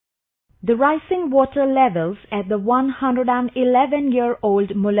The rising water levels at the 111-year-old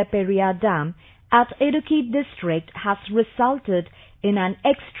Mullaperiyar Dam at Idukki district has resulted in an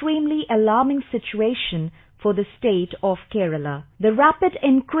extremely alarming situation for the state of Kerala. The rapid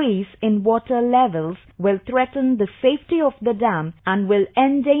increase in water levels will threaten the safety of the dam and will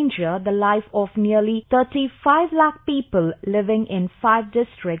endanger the life of nearly 35 lakh people living in 5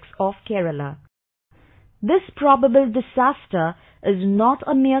 districts of Kerala. This probable disaster is not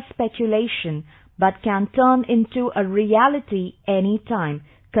a mere speculation but can turn into a reality any time,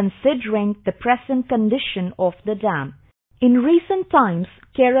 considering the present condition of the dam. In recent times,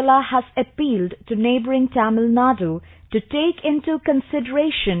 Kerala has appealed to neighbouring Tamil Nadu to take into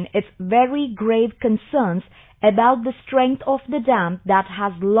consideration its very grave concerns about the strength of the dam that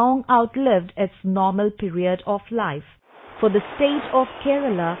has long outlived its normal period of life. For the state of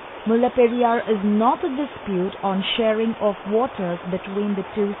Kerala, Mullaperiyar is not a dispute on sharing of waters between the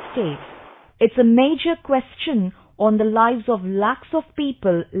two states. It's a major question on the lives of lakhs of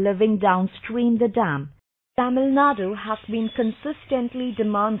people living downstream the dam. Tamil Nadu has been consistently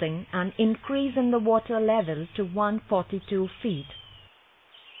demanding an increase in the water level to 142 feet.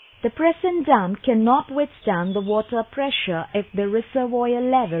 The present dam cannot withstand the water pressure if the reservoir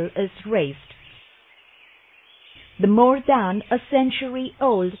level is raised. The more than a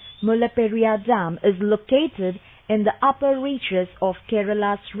century-old Mullaperiyar Dam is located in the upper reaches of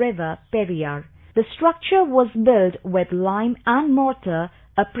Kerala's river Periyar. The structure was built with lime and mortar,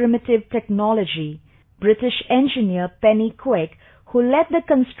 a primitive technology. British engineer Penny Quick, who led the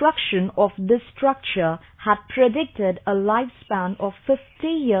construction of this structure, had predicted a lifespan of 50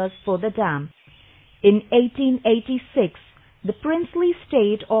 years for the dam. In 1886, the princely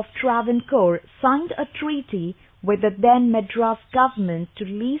state of Travancore signed a treaty with the then Madras government to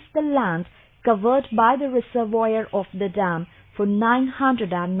lease the land covered by the reservoir of the dam for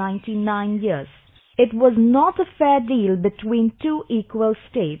 999 years. It was not a fair deal between two equal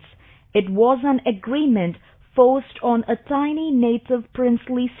states. It was an agreement forced on a tiny native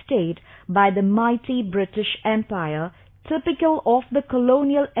princely state by the mighty British Empire, typical of the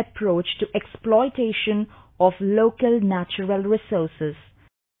colonial approach to exploitation of local natural resources.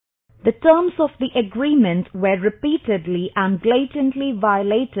 The terms of the agreement were repeatedly and blatantly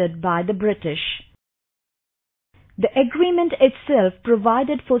violated by the British. The agreement itself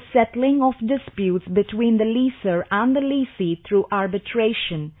provided for settling of disputes between the leaser and the lessee through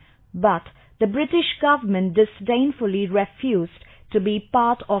arbitration, but the British government disdainfully refused to be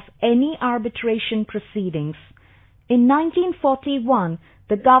part of any arbitration proceedings. In 1941,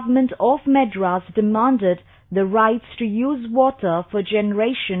 the government of Madras demanded the rights to use water for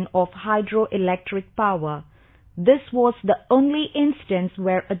generation of hydroelectric power. This was the only instance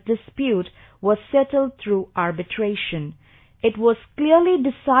where a dispute was settled through arbitration. It was clearly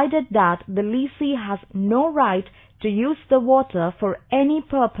decided that the lessee has no right to use the water for any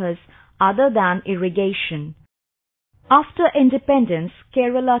purpose other than irrigation. After independence,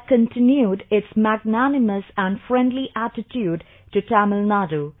 Kerala continued its magnanimous and friendly attitude to Tamil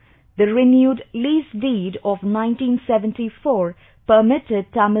Nadu. The renewed lease deed of 1974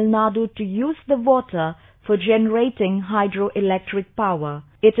 permitted Tamil Nadu to use the water for generating hydroelectric power.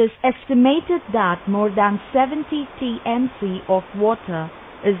 It is estimated that more than 70 TMC of water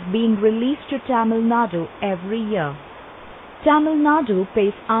is being released to Tamil Nadu every year. Tamil Nadu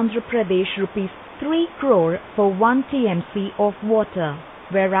pays Andhra Pradesh rupees 3 crore for 1 TMC of water,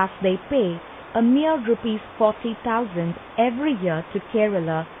 whereas they pay a mere rupees 40,000 every year to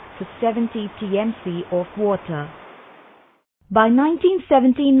Kerala for 70 TMC of water. By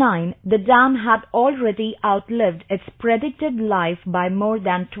 1979, the dam had already outlived its predicted life by more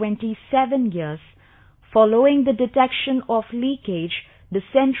than 27 years. Following the detection of leakage, the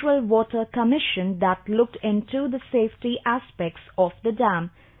Central Water Commission that looked into the safety aspects of the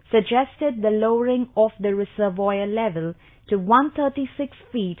dam suggested the lowering of the reservoir level to 136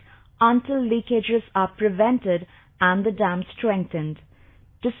 feet until leakages are prevented and the dam strengthened.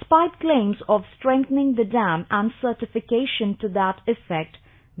 Despite claims of strengthening the dam and certification to that effect,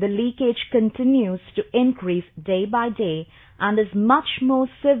 the leakage continues to increase day by day and is much more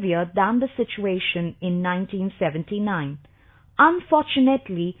severe than the situation in 1979.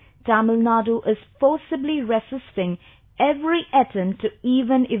 Unfortunately, Tamil Nadu is forcibly resisting every attempt to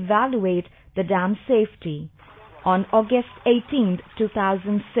even evaluate the dam safety. On August 18,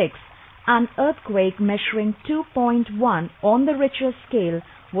 2006, an earthquake measuring 2.1 on the Richter scale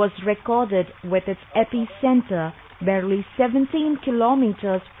was recorded with its epicenter barely 17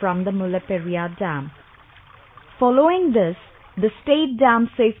 kilometers from the Mullaperiyar Dam. Following this, The State Dam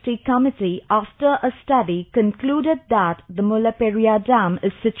Safety Committee, after a study, concluded that the Mullaperiyar Dam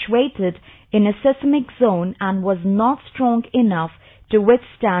is situated in a seismic zone and was not strong enough to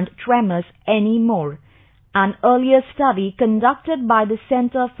withstand tremors anymore. An earlier study conducted by the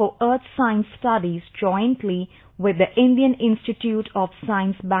Center for Earth Science Studies jointly with the Indian Institute of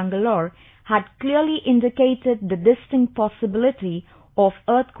Science, Bangalore, had clearly indicated the distinct possibility of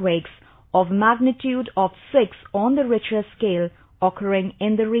earthquakes of magnitude of 6 on the Richter scale occurring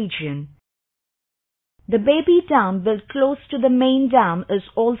in the region. The baby dam built close to the main dam is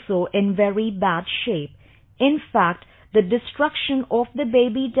also in very bad shape. In fact, the destruction of the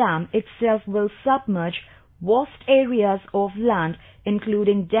baby dam itself will submerge vast areas of land,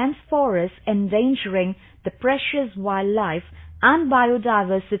 including dense forests, endangering the precious wildlife and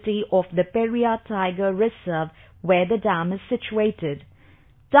biodiversity of the Periyar Tiger Reserve where the dam is situated.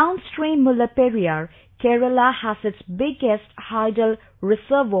 Downstream Mullaperiyar, Kerala has its biggest tidal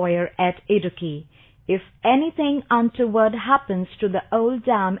reservoir at Idukki. If anything untoward happens to the old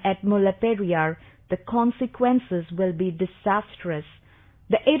dam at Mullaperiyar, the consequences will be disastrous.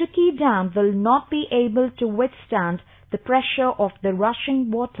 The Idukki Dam will not be able to withstand the pressure of the rushing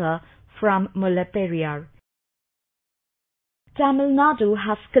water from Mullaperiyar. Tamil Nadu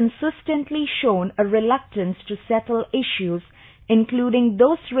has consistently shown a reluctance to settle issues, including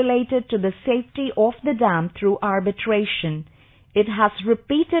those related to the safety of the dam, through arbitration. It has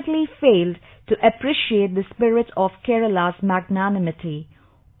repeatedly failed to appreciate the spirit of Kerala's magnanimity.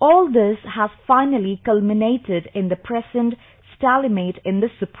 All this has finally culminated in the present stalemate in the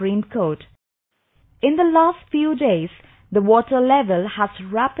Supreme Court. In the last few days, the water level has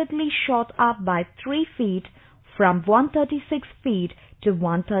rapidly shot up by 3 feet from 136 feet to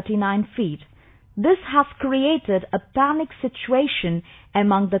 139 feet. This has created a panic situation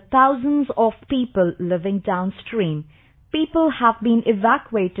among the thousands of people living downstream. People have been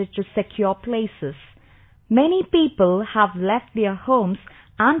evacuated to secure places. Many people have left their homes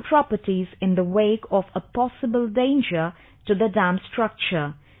and properties in the wake of a possible danger to the dam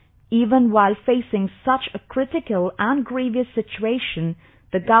structure. Even while facing such a critical and grievous situation,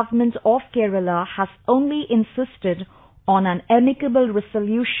 the government of Kerala has only insisted on an amicable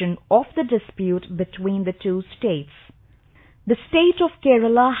resolution of the dispute between the two states. The state of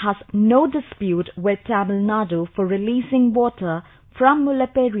Kerala has no dispute with Tamil Nadu for releasing water from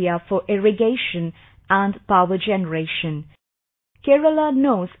Mullaperiyar for irrigation and power generation. Kerala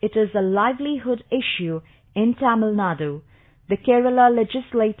knows it is a livelihood issue in Tamil Nadu. The Kerala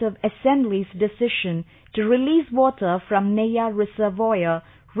Legislative Assembly's decision to release water from Neyyar Reservoir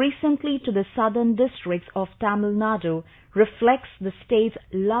recently to the southern districts of Tamil Nadu reflects the state's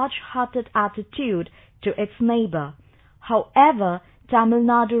large-hearted attitude to its neighbor. However, Tamil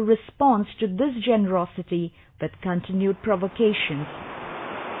Nadu responds to this generosity with continued provocations.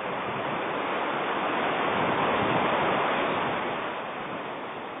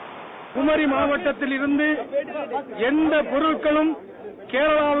 Kumari மாவட்டத்திலிருந்து எந்த பொருட்களும்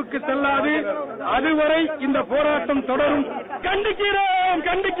கேரளாவுக்கு செல்லாது. அதுவரை இந்த போராட்டம் தொடரும். கண்டிக்கிறோம்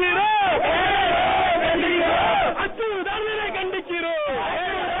கண்டிக்கிறோம் அச்சுறுத்தலை கண்டிக்கிறோம்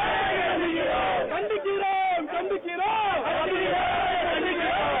கண்டிக்கிறோம் கண்டிக்கிறோம்.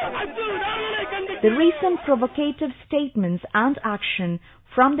 The recent provocative statements and action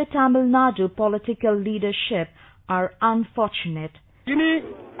from the Tamil Nadu political leadership are unfortunate. இனி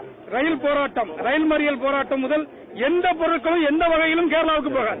ரயில் போராட்டம், ரயில் மறியல் போராட்டம் முதல் எந்த பொருட்களும் எந்த வகையிலும்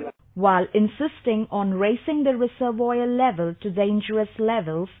கேரளாவுக்கு போகாது. While insisting on raising the reservoir level to dangerous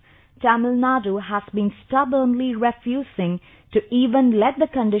levels, Tamil Nadu has been stubbornly refusing to even let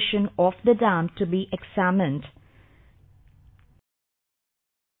the condition of the dam to be examined.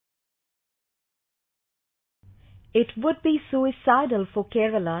 It would be suicidal for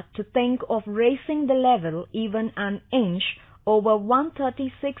Kerala to think of raising the level even an inch over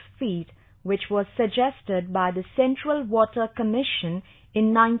 136 feet, which was suggested by the Central Water Commission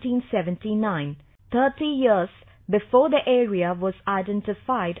in 1979, 30 years before the area was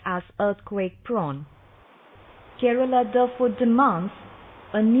identified as earthquake-prone. Kerala therefore demands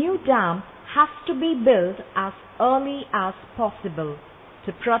a new dam has to be built as early as possible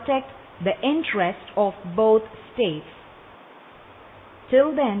to protect the interest of both states.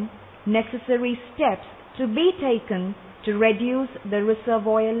 Till then, necessary steps to be taken to reduce the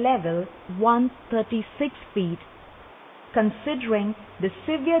reservoir level 136 feet, considering the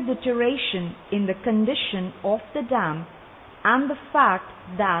severe deterioration in the condition of the dam and the fact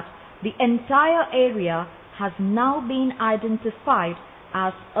that the entire area has now been identified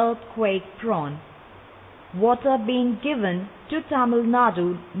as earthquake-prone. Water being given to Tamil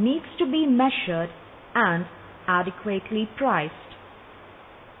Nadu needs to be measured and adequately priced.